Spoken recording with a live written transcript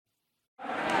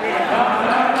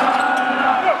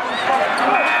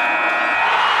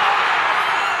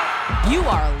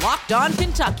Locked On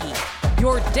Kentucky,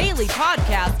 your daily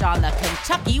podcast on the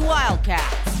Kentucky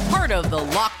Wildcats. Part of the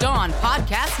Locked On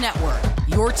Podcast Network,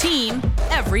 your team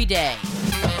every day.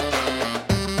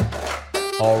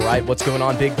 All right, what's going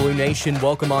on, Big Blue Nation?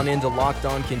 Welcome on into Locked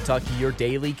On Kentucky, your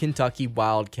daily Kentucky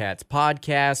Wildcats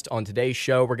podcast. On today's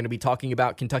show, we're going to be talking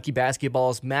about Kentucky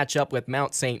basketball's matchup with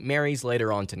Mount St. Mary's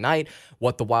later on tonight,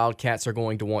 what the Wildcats are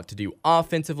going to want to do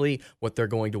offensively, what they're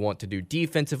going to want to do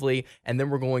defensively, and then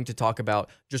we're going to talk about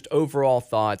just overall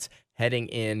thoughts heading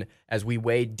in as we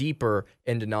wade deeper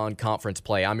into non-conference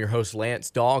play. I'm your host,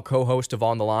 Lance Dahl, co-host of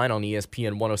On the Line on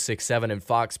ESPN 106.7 and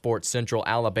Fox Sports Central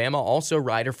Alabama, also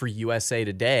writer for USA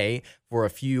Today for a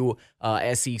few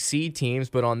SEC teams,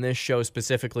 but on this show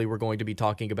specifically, we're going to be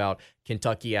talking about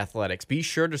Kentucky athletics. Be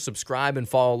sure to subscribe and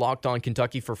follow Locked On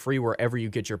Kentucky for free wherever you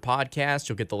get your podcast.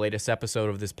 You'll get the latest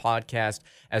episode of this podcast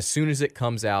as soon as it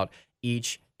comes out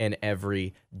each and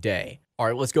every day. All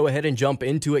right, let's go ahead and jump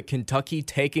into it. Kentucky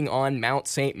taking on Mount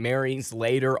St. Mary's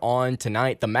later on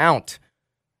tonight. The Mount.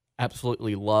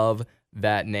 Absolutely love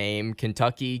that name.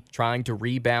 Kentucky trying to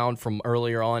rebound from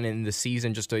earlier on in the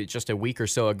season, just a week or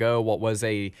so ago, what was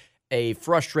a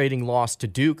frustrating loss to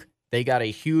Duke. They got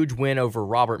a huge win over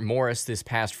Robert Morris this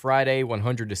past Friday.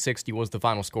 100-60 was the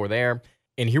final score there.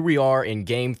 And here we are in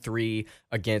Game 3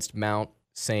 against Mount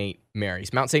St.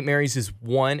 Mary's. Mount St. Mary's is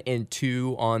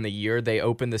 1-2 on the year. They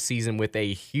opened the season with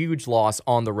a huge loss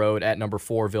on the road at number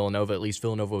 4 Villanova. At least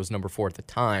Villanova was number 4 at the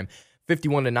time.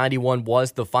 51-91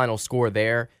 was the final score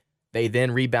there. They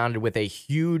then rebounded with a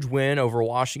huge win over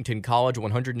Washington College.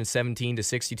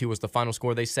 117-62 was the final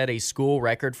score. They set a school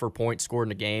record for points scored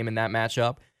in a game in that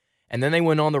matchup. And then they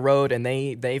went on the road and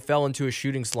they fell into a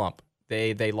shooting slump.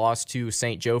 They lost to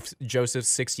St.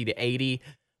 Joseph's 60-80.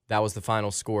 That was the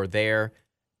final score there.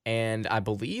 And I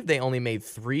believe they only made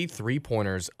 3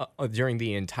 3-pointers during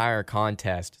the entire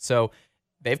contest. So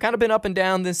they've kind of been up and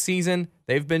down this season.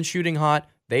 They've been shooting hot.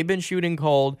 They've been shooting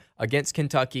cold against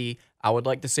Kentucky. I would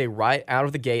like to say right out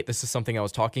of the gate, this is something I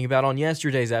was talking about on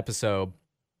yesterday's episode.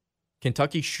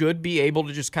 Kentucky should be able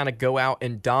to just kind of go out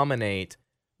and dominate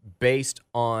based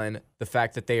on the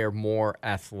fact that they are more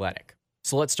athletic.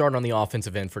 So let's start on the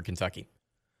offensive end for Kentucky.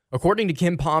 According to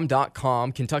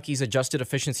KenPom.com, Kentucky's adjusted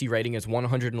efficiency rating is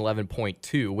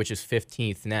 111.2, which is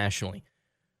 15th nationally.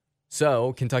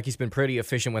 So Kentucky's been pretty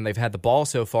efficient when they've had the ball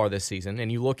so far this season. And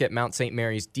you look at Mount St.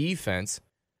 Mary's defense,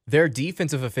 their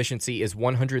defensive efficiency is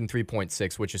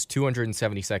 103.6, which is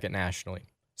 272nd nationally.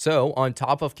 So on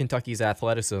top of Kentucky's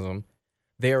athleticism,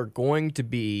 they are going to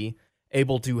be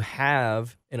able to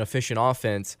have an efficient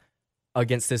offense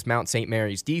against this Mount St.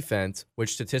 Mary's defense,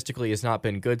 which statistically has not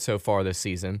been good so far this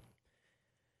season.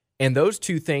 And those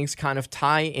two things kind of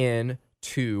tie in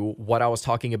to what I was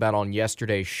talking about on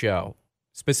yesterday's show,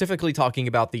 specifically talking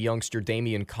about the youngster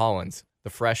Damian Collins, the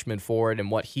freshman forward,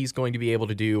 and what he's going to be able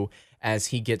to do as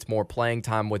he gets more playing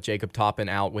time with Jacob Toppin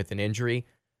out with an injury.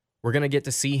 We're going to get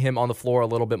to see him on the floor a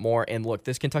little bit more. And look,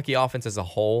 this Kentucky offense as a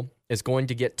whole is going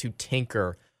to get to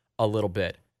tinker a little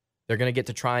bit. They're going to get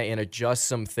to try and adjust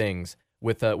some things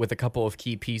with a couple of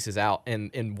key pieces out.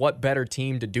 And what better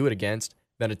team to do it against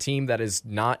than a team that is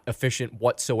not efficient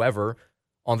whatsoever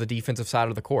on the defensive side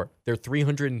of the court? They're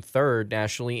 303rd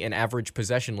nationally in average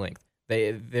possession length.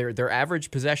 Their average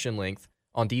possession length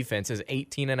on defense is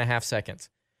 18.5 seconds.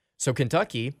 So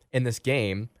Kentucky, in this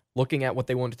game, looking at what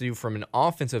they want to do from an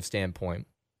offensive standpoint,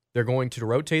 they're going to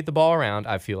rotate the ball around,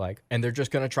 I feel like, and they're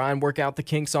just going to try and work out the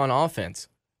kinks on offense.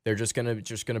 They're just gonna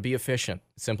be efficient.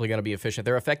 Simply gonna be efficient.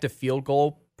 Their effective field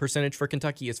goal percentage for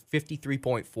Kentucky is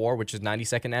 53.4, which is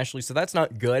 92nd nationally. So that's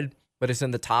not good, but it's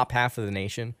in the top half of the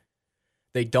nation.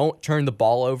 They don't turn the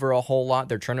ball over a whole lot.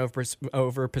 Their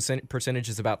turnover percentage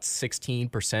is about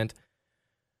 16%.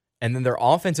 And then their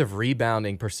offensive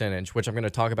rebounding percentage, which I'm going to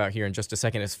talk about here in just a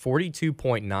second, is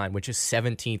 42.9, which is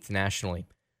 17th nationally.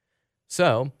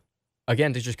 So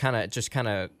again, to just kind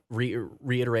of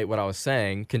reiterate what I was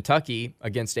saying, Kentucky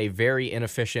against a very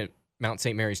inefficient Mount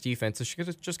St. Mary's defense is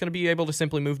just going to be able to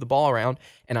simply move the ball around.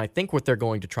 And I think what they're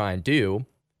going to try and do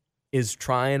is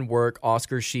try and work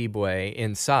Oscar Tshiebwe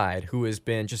inside, who has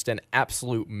been just an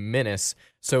absolute menace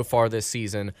so far this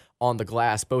season on the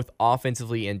glass, both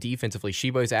offensively and defensively.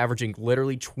 Tshiebwe is averaging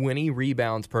literally 20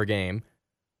 rebounds per game,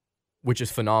 which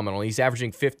is phenomenal. He's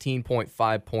averaging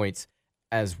 15.5 points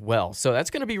as well. So that's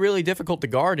going to be really difficult to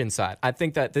guard inside. I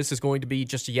think that this is going to be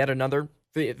just yet another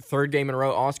third game in a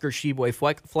row Oscar Tshiebwe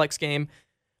flex game.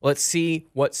 Let's see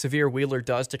what Sahvir Wheeler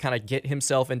does to kind of get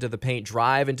himself into the paint,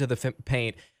 drive into the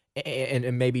paint,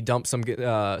 and maybe dump some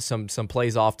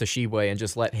plays off to Tshiebwe and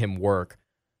just let him work.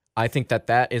 I think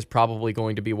that is probably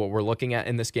going to be what we're looking at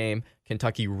in this game.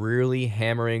 Kentucky really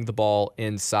hammering the ball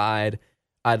inside.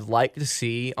 I'd like to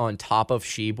see, on top of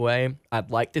Tshiebwe,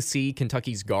 I'd like to see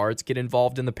Kentucky's guards get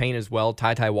involved in the paint as well.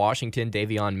 Ty Washington,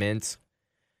 Davion Mintz.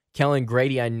 Kellen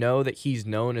Grady, I know that he's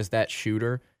known as that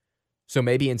shooter. So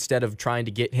maybe instead of trying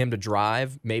to get him to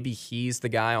drive, maybe he's the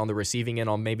guy on the receiving end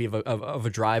on maybe of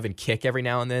a drive and kick every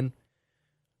now and then.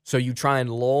 So you try and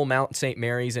lull Mount St.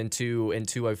 Mary's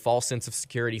into a false sense of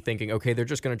security, thinking, okay, they're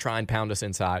just going to try and pound us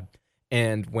inside.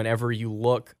 And whenever you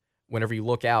look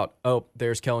out, oh,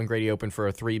 there's Kellen Grady open for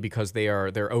a three because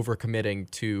they're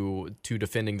overcommitting to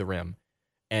defending the rim.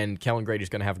 And Kellen Grady's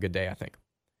going to have a good day, I think.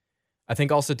 I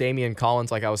think also Damian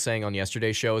Collins, like I was saying on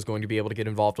yesterday's show, is going to be able to get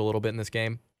involved a little bit in this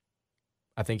game.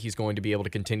 I think he's going to be able to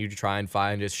continue to try and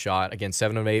find his shot. Again,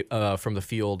 7 of 8 from the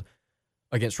field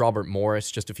against Robert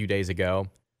Morris just a few days ago.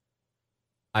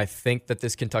 I think that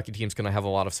this Kentucky team's going to have a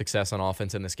lot of success on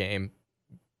offense in this game.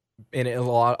 And a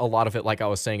lot of it, like I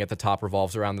was saying at the top,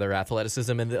 revolves around their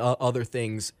athleticism, and the other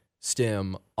things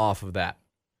stem off of that.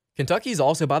 Kentucky's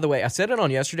also, by the way, I said it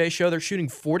on yesterday's show, they're shooting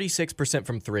 46%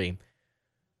 from three,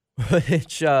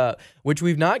 which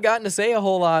we've not gotten to say a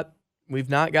whole lot. We've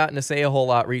not gotten to say a whole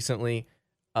lot recently.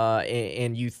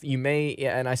 And you may,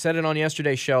 and I said it on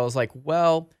yesterday's show, I was like,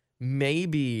 well,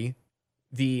 maybe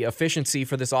the efficiency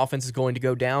for this offense is going to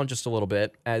go down just a little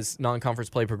bit as non-conference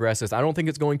play progresses. I don't think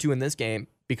it's going to in this game,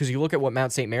 because you look at what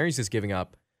Mount St. Mary's is giving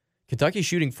up. Kentucky's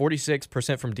shooting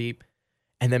 46% from deep,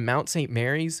 and then Mount St.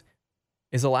 Mary's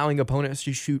is allowing opponents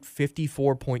to shoot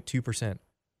 54.2%.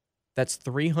 That's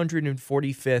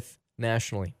 345th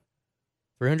nationally.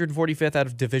 345th out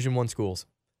of Division I schools.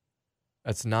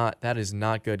 That is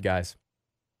not good, guys.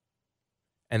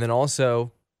 And then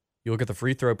also, you look at the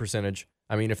free throw percentage.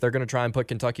 I mean, if they're going to try and put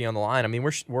Kentucky on the line, I mean,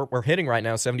 we're hitting right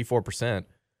now 74%.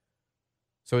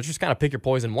 So it's just kind of pick your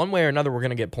poison. One way or another, we're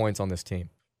going to get points on this team.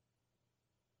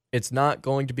 It's not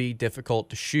going to be difficult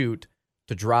to shoot,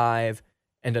 to drive,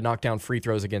 and to knock down free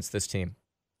throws against this team.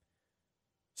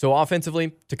 So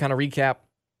offensively, to kind of recap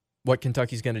what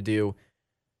Kentucky's going to do,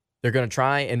 they're going to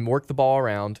try and work the ball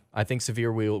around. I think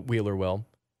Severe Wheeler will.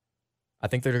 I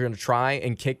think they're going to try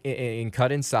and kick and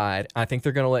cut inside. I think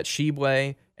they're going to let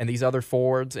Tshiebwe and these other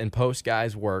forwards and post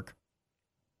guys work.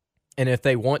 And if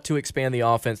they want to expand the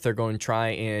offense, they're going to try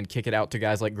and kick it out to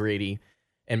guys like Grady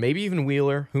and maybe even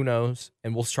Wheeler, who knows.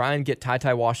 And we'll try and get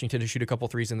Ty Washington to shoot a couple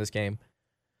threes in this game.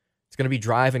 It's going to be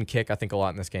drive and kick, I think, a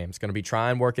lot in this game. It's going to be try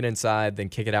and work it inside, then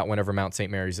kick it out whenever Mount St.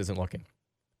 Mary's isn't looking.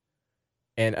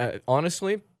 And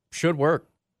honestly, should work.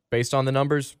 Based on the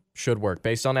numbers, should work.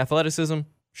 Based on athleticism,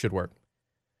 should work.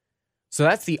 So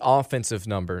that's the offensive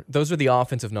number. Those are the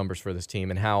offensive numbers for this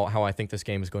team and how I think this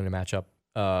game is going to match up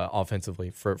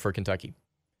offensively for Kentucky.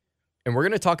 And we're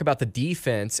going to talk about the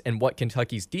defense and what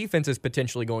Kentucky's defense is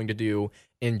potentially going to do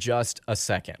in just a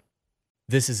second.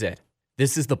 This is it.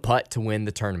 This is the putt to win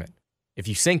the tournament. If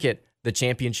you sink it, the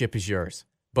championship is yours.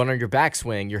 But on your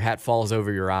backswing, your hat falls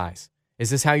over your eyes.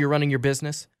 Is this how you're running your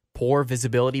business? Poor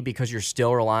visibility because you're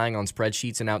still relying on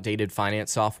spreadsheets and outdated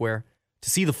finance software? To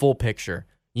see the full picture,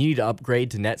 you need to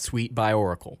upgrade to NetSuite by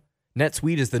Oracle.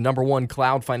 NetSuite is the #1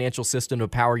 cloud financial system to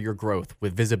power your growth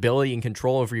with visibility and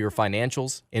control over your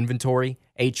financials, inventory,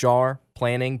 HR,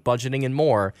 planning, budgeting, and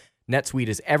more. NetSuite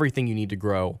is everything you need to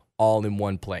grow, all in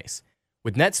one place.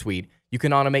 With NetSuite, you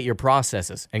can automate your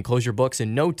processes and close your books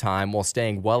in no time while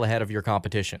staying well ahead of your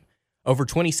competition. Over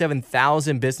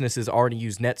 27,000 businesses already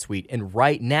use NetSuite, and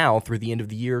right now, through the end of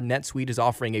the year, NetSuite is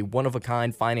offering a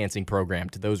one-of-a-kind financing program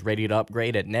to those ready to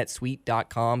upgrade at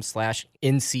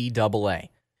netsuite.com/NCAA.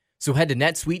 So head to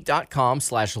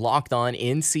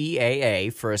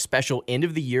netsuite.com/LockedOnNCAA for a special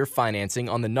end-of-the-year financing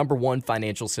on the #1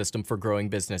 financial system for growing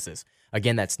businesses.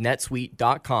 Again, that's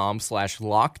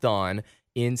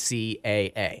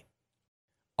netsuite.com/LockedOnNCAA.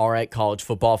 All right, college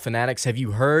football fanatics, have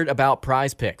you heard about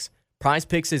Prize Picks? Prize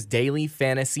Picks is daily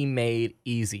fantasy made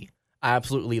easy. I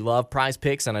absolutely love Prize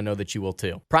Picks, and I know that you will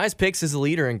too. Prize Picks is a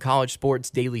leader in college sports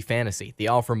daily fantasy. They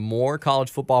offer more college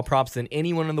football props than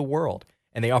anyone in the world,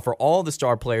 and they offer all the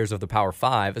star players of the Power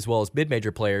 5, as well as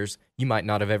mid-major players you might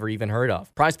not have ever even heard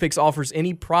of. Prize Picks offers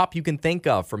any prop you can think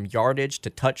of, from yardage to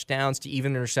touchdowns to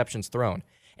even interceptions thrown.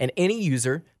 And any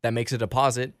user that makes a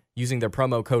deposit using their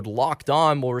promo code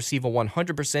LOCKEDON will receive a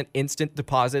 100% instant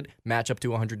deposit match up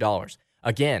to $100.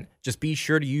 Again, just be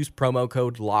sure to use promo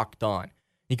code LOCKEDON.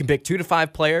 You can pick 2 to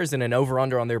 5 players and an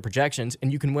over-under on their projections,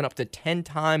 and you can win up to 10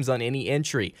 times on any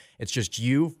entry. It's just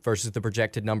you versus the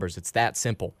projected numbers. It's that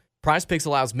simple. Prize Picks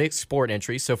allows mixed sport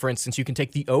entries, so for instance, you can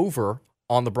take the over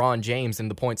on LeBron James and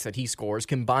the points that he scores,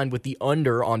 combined with the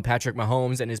under on Patrick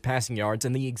Mahomes and his passing yards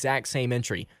in the exact same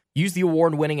entry. Use the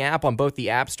award-winning app on both the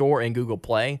App Store and Google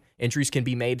Play. Entries can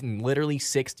be made in literally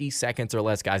 60 seconds or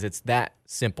less, guys. It's that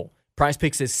simple.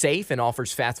 PrizePicks is safe and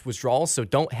offers fast withdrawals, so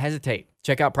don't hesitate.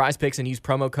 Check out PrizePicks and use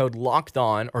promo code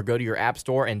LOCKEDON or go to your App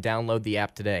Store and download the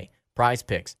app today.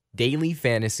 PrizePicks, daily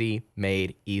fantasy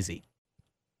made easy.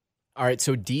 All right,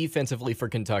 so defensively for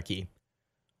Kentucky,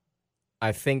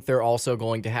 I think they're also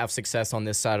going to have success on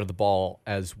this side of the ball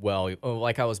as well.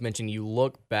 Like I was mentioning, you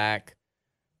look back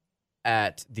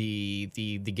at the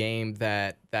game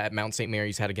that Mount St.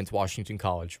 Mary's had against Washington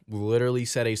College. Literally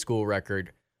set a school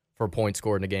record for points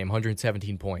scored in a game,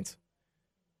 117 points.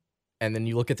 And then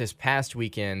you look at this past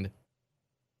weekend,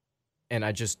 and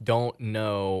I just don't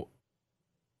know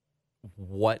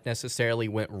what necessarily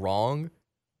went wrong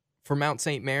for Mount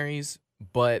St. Mary's,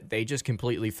 but they just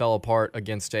completely fell apart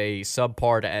against a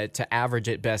subpar to average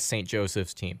at best St.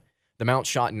 Joseph's team. The Mount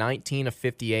shot 19 of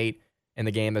 58 in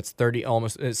the game. That's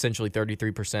almost essentially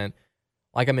 33%.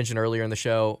 Like I mentioned earlier in the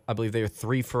show, I believe they were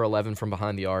 3 for 11 from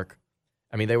behind the arc.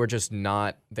 I mean, they were just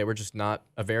not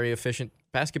a very efficient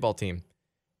basketball team.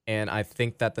 And I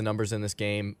think that the numbers in this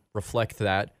game reflect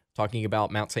that. Talking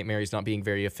about Mount St. Mary's not being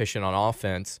very efficient on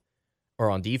offense, or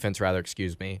on defense rather,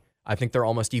 excuse me. I think they're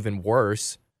almost even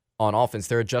worse on offense.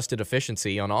 Their adjusted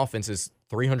efficiency on offense is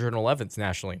 311th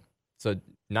nationally. It's a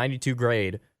 92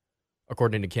 grade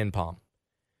according to KenPom.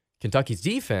 Kentucky's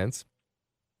defense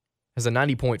has a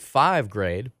 90.5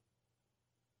 grade,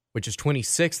 which is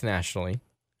 26th nationally.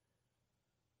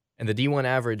 And the D1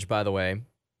 average, by the way,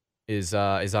 is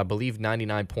I believe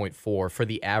 99.4 for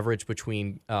the average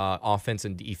between offense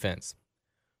and defense.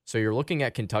 So you're looking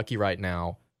at Kentucky right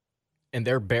now, and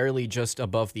they're barely just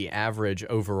above the average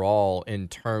overall in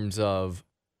terms of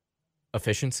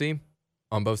efficiency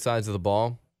on both sides of the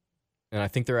ball. And I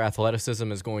think their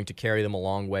athleticism is going to carry them a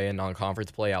long way in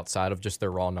non-conference play outside of just their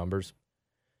raw numbers.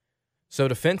 So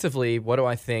defensively, what do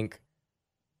I think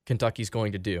Kentucky's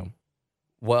going to do?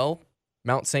 Well,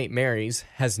 Mount St. Mary's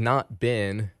has not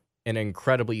been an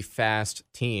incredibly fast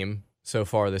team so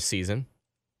far this season.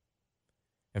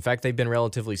 In fact, they've been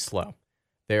relatively slow.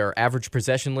 Their average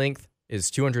possession length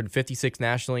is 256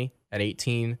 nationally at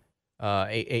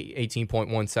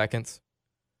 18.1 seconds.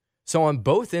 So on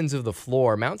both ends of the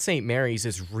floor, Mount St. Mary's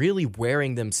is really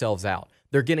wearing themselves out.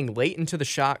 They're getting late into the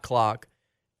shot clock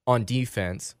on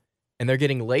defense, and they're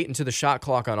getting late into the shot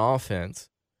clock on offense.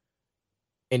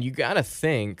 And you got to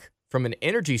think, from an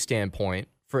energy standpoint,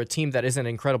 for a team that isn't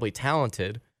incredibly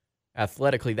talented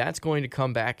athletically, that's going to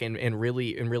come back and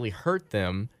really hurt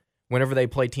them whenever they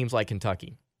play teams like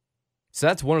Kentucky. So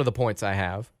that's one of the points I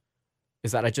have,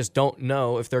 is that I just don't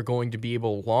know if they're going to be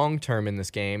able long-term in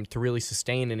this game to really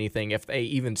sustain anything. If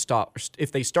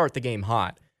they start the game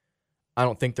hot, I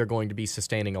don't think they're going to be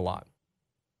sustaining a lot.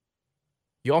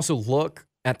 You also look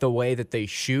at the way that they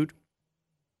shoot.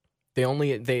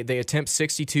 They attempt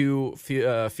 62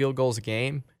 field goals a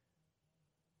game,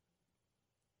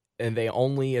 and they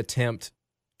only attempt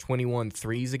 21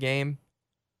 threes a game,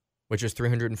 which is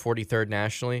 343rd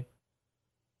nationally.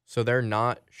 So they're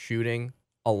not shooting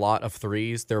a lot of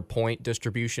threes. Their point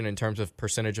distribution in terms of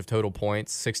percentage of total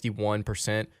points,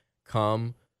 61%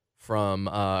 come from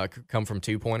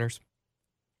 2-pointers,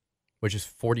 which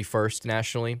is 41st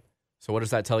nationally. So what does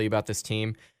that tell you about this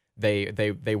team?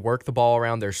 They work the ball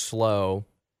around, they're slow,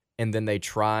 and then they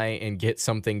try and get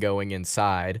something going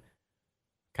inside.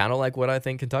 Kind of like what I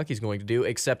think Kentucky's going to do,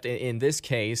 except in this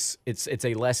case, it's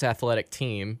a less athletic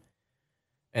team.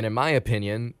 And in my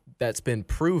opinion, that's been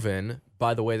proven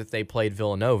by the way that they played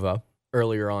Villanova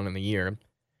earlier on in the year.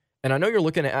 And I know you're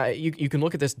looking at you can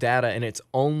look at this data, and it's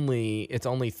only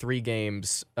 3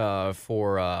 games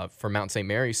for Mount St.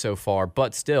 Mary's so far,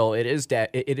 but still it is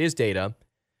data,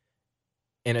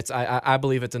 and I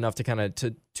believe it's enough to kind of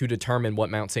to determine what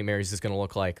Mount St. Mary's is going to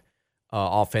look like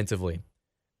offensively.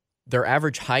 Their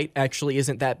average height actually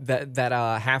isn't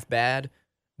that half bad.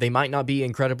 They might not be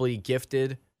incredibly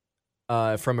gifted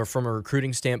from a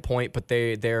recruiting standpoint, but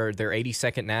they're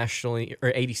 82nd nationally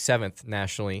or 87th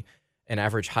nationally in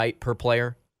average height per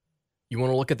player. You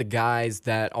want to look at the guys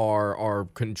that are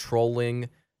controlling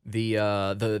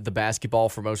the basketball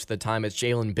for most of the time. It's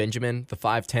Jalen Benjamin, the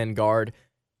 5'10 guard.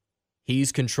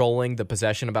 He's controlling the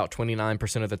possession about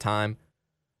 29% of the time,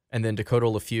 and then Dakota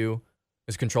LeFew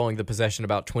is controlling the possession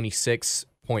about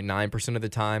 26.9% of the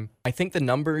time. I think the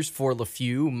numbers for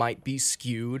LeFew might be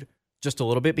skewed just a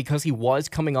little bit because he was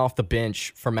coming off the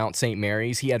bench for Mount St.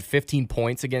 Mary's. He had 15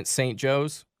 points against St.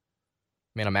 Joe's.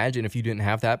 Man, imagine if you didn't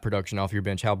have that production off your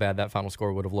bench, how bad that final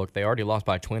score would have looked. They already lost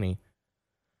by 20.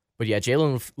 But yeah,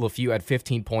 Jalen LeFew had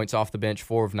 15 points off the bench,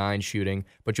 4 of 9 shooting.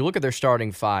 But you look at their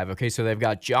starting 5. Okay, so they've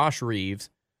got Josh Reeves,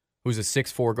 who's a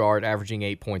 6'4" guard averaging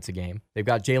 8 points a game. They've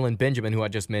got Jalen Benjamin, who I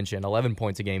just mentioned, 11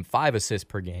 points a game, 5 assists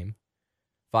per game,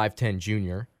 5'10"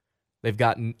 junior. They've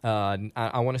got,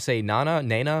 I want to say,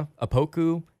 Nana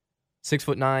Apoku,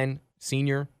 6'9",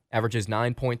 senior, averages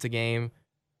 9 points a game.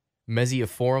 Mezi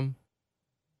Forum,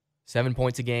 7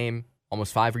 points a game,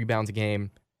 almost 5 rebounds a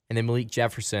game. And then Malik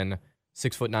Jefferson,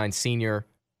 6'9", senior,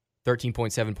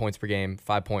 13.7 points per game,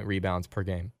 5.3 rebounds per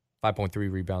game.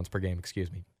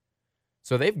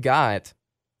 So they've got,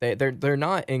 they're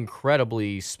not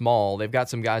incredibly small. They've got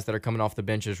some guys that are coming off the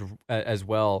bench as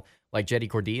well, like Jetty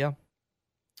Cordia,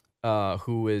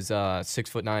 who is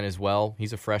 6'9" as well.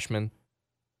 He's a freshman.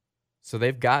 So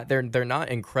they're not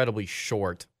incredibly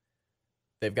short.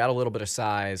 They've got a little bit of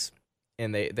size,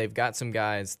 and they've got some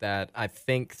guys that I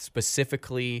think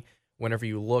specifically, whenever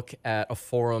you look at a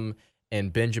Forum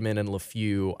and Benjamin and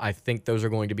LeFew, I think those are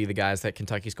going to be the guys that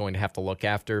Kentucky's going to have to look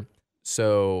after.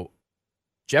 So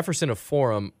Jefferson of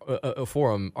Forum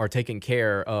are taken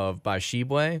care of by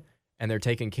Shibwe, and they're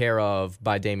taken care of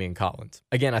by Damian Collins.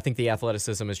 Again, I think the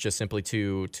athleticism is just simply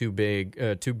too big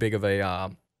of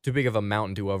a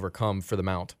mountain to overcome for the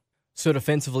Mount. So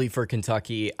defensively for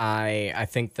Kentucky, I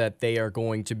think that they are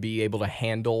going to be able to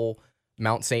handle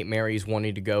Mount St. Mary's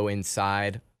wanting to go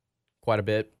inside quite a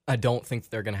bit. I don't think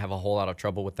they're going to have a whole lot of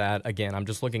trouble with that. Again, I'm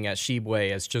just looking at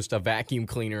Shibwe as just a vacuum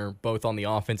cleaner, both on the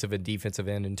offensive and defensive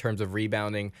end in terms of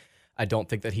rebounding. I don't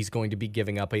think that he's going to be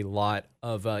giving up a lot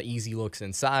of easy looks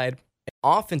inside.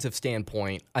 Offensive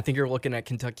standpoint, I think you're looking at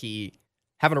Kentucky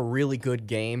having a really good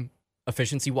game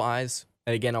efficiency-wise.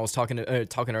 And again, I was talking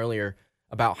earlier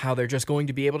about how they're just going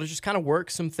to be able to just kind of work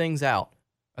some things out.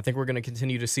 I think we're going to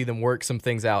continue to see them work some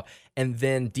things out. And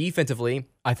then defensively,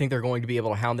 I think they're going to be able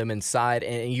to hound them inside.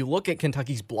 And you look at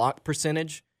Kentucky's block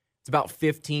percentage, it's about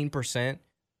 15%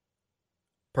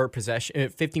 per possession,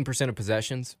 15% of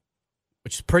possessions,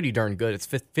 which is pretty darn good. It's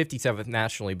 57th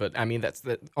nationally, but I mean,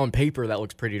 on paper, that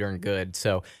looks pretty darn good.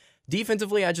 So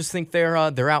defensively, I just think they're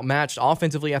outmatched.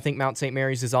 Offensively, I think Mount St.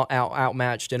 Mary's is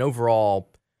outmatched. And overall,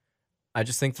 I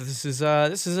just think that this is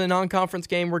a non-conference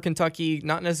game where Kentucky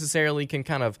not necessarily can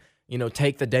kind of,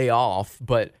 take the day off,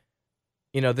 but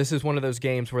this is one of those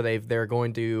games where they're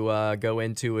going to go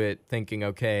into it thinking,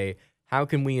 okay, how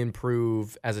can we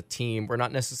improve as a team? We're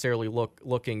not necessarily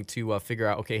looking to figure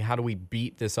out, okay, how do we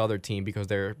beat this other team because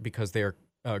they're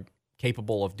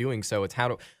capable of doing so. It's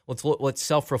let's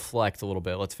self-reflect a little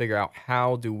bit. Let's figure out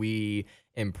how do we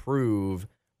improve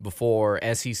before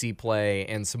SEC play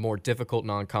and some more difficult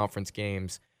non-conference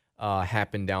games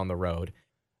happen down the road.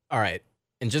 All right,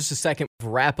 in just a second,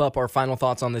 we'll wrap up our final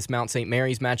thoughts on this Mount St.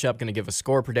 Mary's matchup, going to give a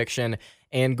score prediction,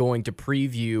 and going to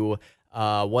preview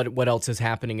what else is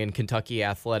happening in Kentucky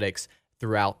athletics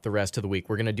throughout the rest of the week.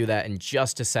 We're going to do that in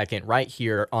just a second right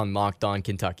here on Locked On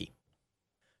Kentucky.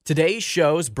 Today's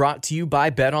show is brought to you by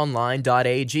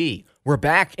BetOnline.ag. We're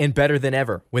back and better than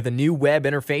ever with a new web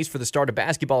interface for the start of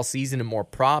basketball season and more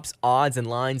props, odds, and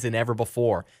lines than ever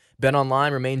before.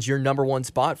 BetOnline remains your number one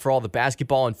spot for all the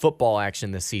basketball and football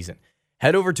action this season.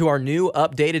 Head over to our new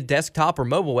updated desktop or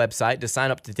mobile website to sign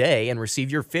up today and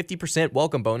receive your 50%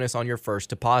 welcome bonus on your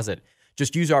first deposit.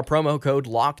 Just use our promo code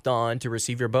LOCKEDON to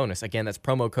receive your bonus. Again, that's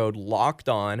promo code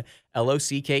LOCKEDON,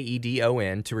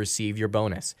 LOCKEDON, to receive your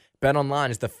bonus. BetOnline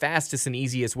is the fastest and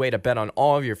easiest way to bet on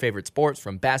all of your favorite sports,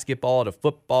 from basketball to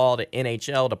football to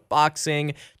NHL to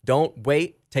boxing. Don't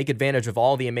wait. Take advantage of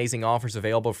all the amazing offers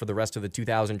available for the rest of the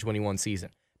 2021 season.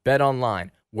 BetOnline,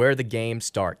 where the game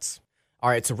starts. All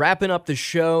right, so wrapping up the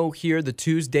show here, the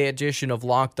Tuesday edition of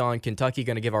Locked On Kentucky,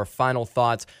 going to give our final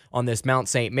thoughts on this Mount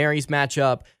St. Mary's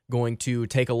matchup, going to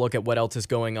take a look at what else is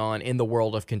going on in the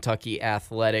world of Kentucky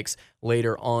athletics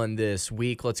later on this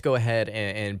week. Let's go ahead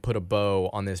and put a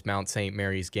bow on this Mount St.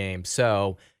 Mary's game.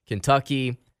 So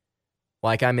Kentucky,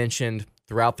 like I mentioned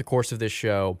throughout the course of this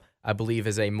show, I believe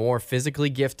is a more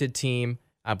physically gifted team.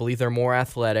 I believe they're more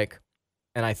athletic,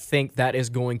 and I think that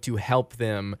is going to help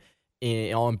them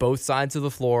on both sides of the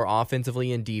floor,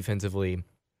 offensively and defensively.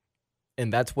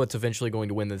 And that's what's eventually going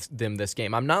to win them this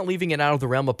game. I'm not leaving it out of the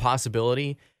realm of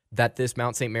possibility that this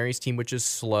Mount St. Mary's team, which is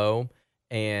slow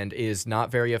and is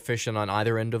not very efficient on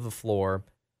either end of the floor,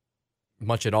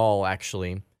 much at all,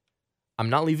 actually, I'm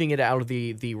not leaving it out of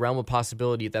the realm of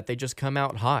possibility that they just come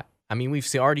out hot. I mean, we've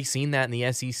already seen that in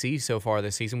the SEC so far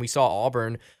this season. We saw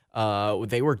Auburn.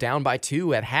 They were down by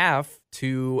 2 at half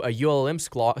to a ULM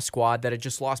squad that had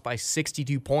just lost by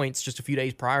 62 points just a few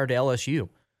days prior to LSU.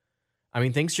 I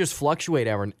mean, things just fluctuate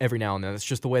every now and then. That's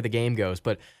just the way the game goes.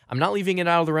 But I'm not leaving it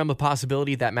out of the realm of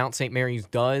possibility that Mount St. Mary's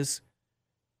does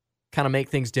kind of make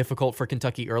things difficult for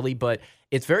Kentucky early, but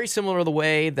it's very similar to the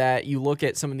way that you look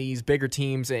at some of these bigger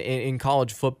teams in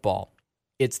college football.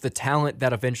 It's the talent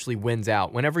that eventually wins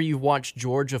out. Whenever you've watched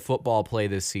Georgia football play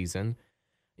this season,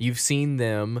 you've seen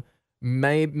them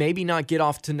maybe not get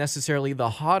off to necessarily the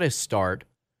hottest start,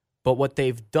 but what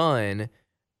they've done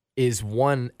is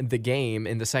won the game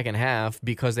in the second half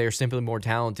because they are simply more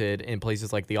talented in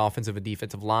places like the offensive and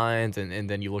defensive lines, and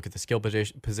then you look at the skill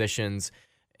positions,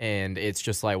 and it's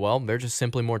just like, well, they're just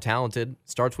simply more talented.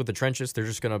 Starts with the trenches. They're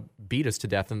just going to beat us to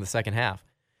death in the second half.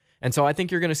 And so I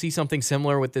think you're going to see something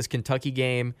similar with this Kentucky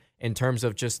game in terms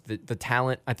of just the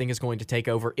talent I think is going to take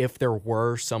over if there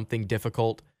were something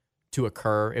difficult to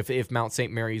occur. If Mount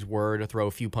St. Mary's were to throw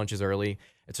a few punches early,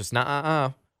 it's just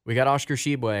not, we got Oscar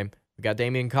Tshiebwe. We got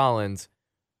Damian Collins.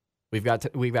 We've got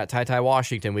Ty Ty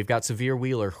Washington. We've got Severe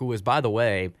Wheeler, who is, by the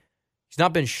way, he's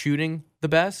not been shooting the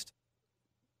best,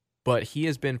 but he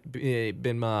has been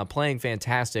playing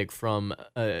fantastic from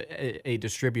a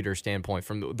distributor standpoint,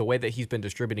 from the way that he's been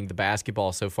distributing the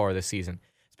basketball so far this season.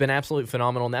 It's been absolutely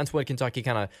phenomenal, and that's what Kentucky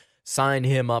kind of signed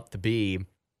him up to be.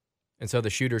 And so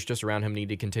the shooters just around him need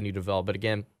to continue to develop. But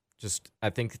again, I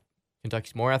think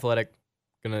Kentucky's more athletic.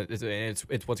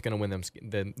 It's what's going to win them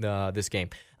this game.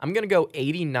 I'm going to go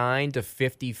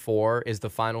 89-54 is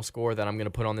the final score that I'm going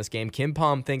to put on this game. Kim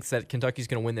Palm thinks that Kentucky's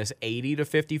going to win this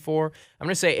 80-54. I'm going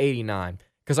to say 89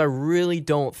 because I really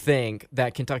don't think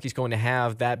that Kentucky's going to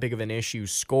have that big of an issue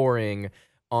scoring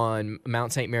on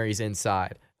Mount St. Mary's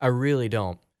inside. I really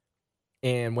don't.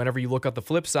 And whenever you look at the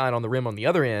flip side on the rim on the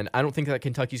other end, I don't think that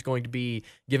Kentucky's going to be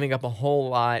giving up a whole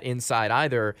lot inside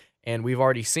either. And we've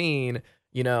already seen,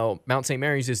 Mount St.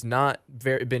 Mary's has not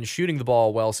been shooting the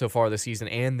ball well so far this season,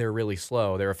 and they're really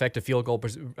slow. Their effective field goal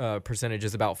percentage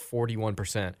is about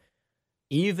 41%.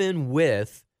 Even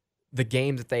with the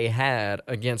game that they had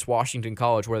against Washington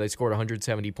College where they scored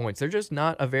 170 points, they're just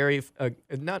not a very good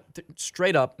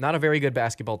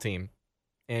basketball team,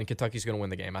 and Kentucky's going to win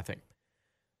the game, I think.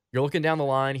 You're looking down the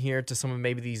line here to some of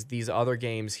maybe these other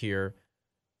games here.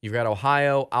 You've got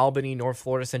Ohio, Albany, North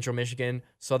Florida, Central Michigan,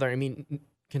 Southern.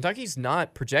 Kentucky's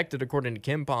not projected, according to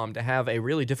Kim Palm, to have a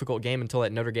really difficult game until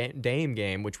that Notre Dame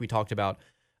game, which we talked about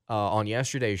on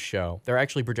yesterday's show. They're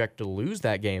actually projected to lose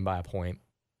that game by a point.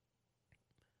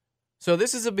 So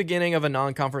this is a beginning of a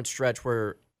non-conference stretch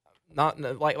where, not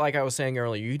like I was saying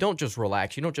earlier, you don't just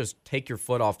relax. You don't just take your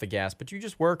foot off the gas, but you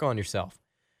just work on yourself.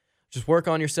 Just work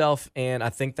on yourself, and I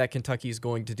think that Kentucky is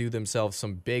going to do themselves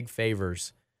some big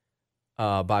favors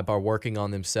by working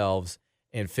on themselves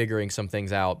and figuring some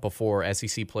things out before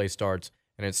SEC play starts.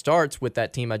 And it starts with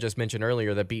that team I just mentioned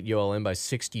earlier that beat ULM by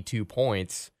 62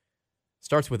 points.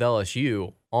 Starts with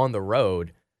LSU on the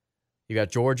road. You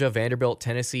got Georgia, Vanderbilt,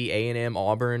 Tennessee, A&M,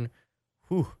 Auburn.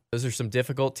 Those are some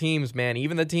difficult teams, man.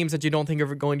 Even the teams that you don't think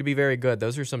are going to be very good,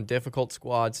 those are some difficult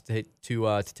squads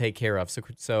to take care of.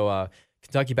 So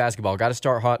Kentucky basketball, got to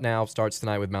start hot now. Starts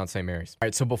tonight with Mount St. Mary's. All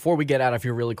right, so before we get out of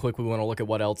here really quick, we want to look at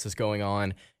what else is going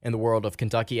on in the world of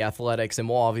Kentucky athletics, and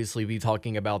we'll obviously be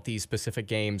talking about these specific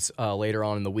games later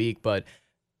on in the week, but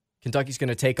Kentucky's going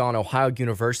to take on Ohio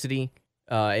University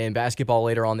in basketball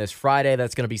later on this Friday.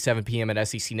 That's going to be 7 p.m. at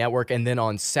SEC Network, and then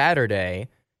on Saturday,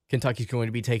 Kentucky's going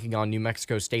to be taking on New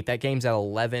Mexico State. That game's at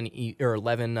 11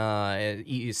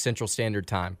 Central Standard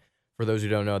Time. For those who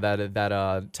don't know,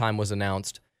 that time was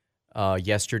announced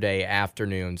yesterday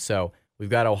afternoon. So we've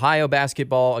got Ohio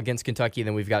basketball against Kentucky,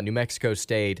 then we've got New Mexico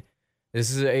State.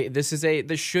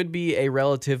 This should be a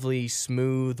relatively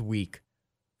smooth week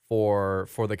for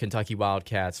the Kentucky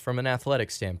Wildcats from an athletic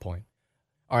standpoint.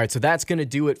 All right, so that's going to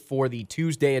do it for the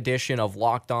Tuesday edition of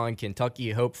Locked On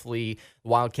Kentucky. Hopefully, the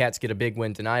Wildcats get a big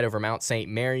win tonight over Mount St.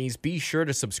 Mary's. Be sure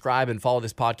to subscribe and follow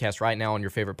this podcast right now on your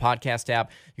favorite podcast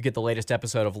app. You get the latest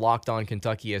episode of Locked On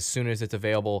Kentucky as soon as it's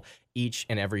available each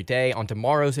and every day. On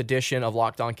tomorrow's edition of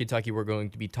Locked On Kentucky, we're going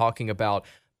to be talking about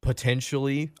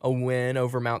potentially a win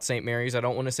over Mount St. Mary's. I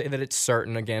don't want to say that it's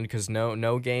certain, again, because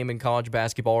no game in college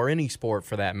basketball or any sport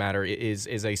for that matter is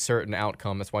a certain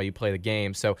outcome. That's why you play the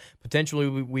game. So potentially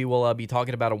we will be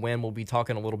talking about a win. We'll be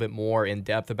talking a little bit more in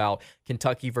depth about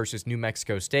Kentucky versus New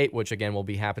Mexico State, which again will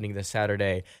be happening this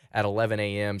Saturday at 11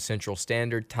 a.m. Central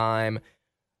Standard Time.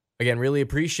 Again, really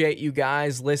appreciate you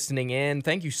guys listening in.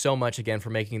 Thank you so much again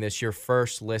for making this your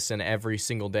first listen every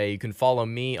single day. You can follow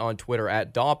me on Twitter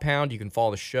at DawPound. You can follow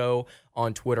the show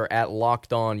on Twitter at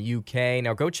LockedOnUK.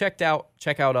 Now go check out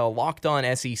Locked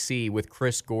On SEC with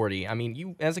Chris Gordy. I mean,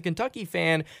 you as a Kentucky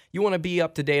fan, you want to be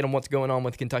up to date on what's going on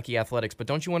with Kentucky athletics, but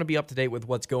don't you want to be up to date with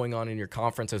what's going on in your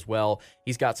conference as well?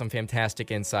 He's got some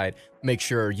fantastic insight. Make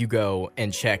sure you go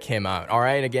and check him out. All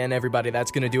right, again, everybody,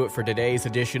 that's going to do it for today's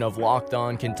edition of Locked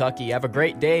On Kentucky. Have a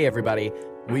great day, everybody.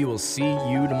 We will see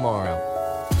you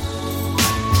tomorrow.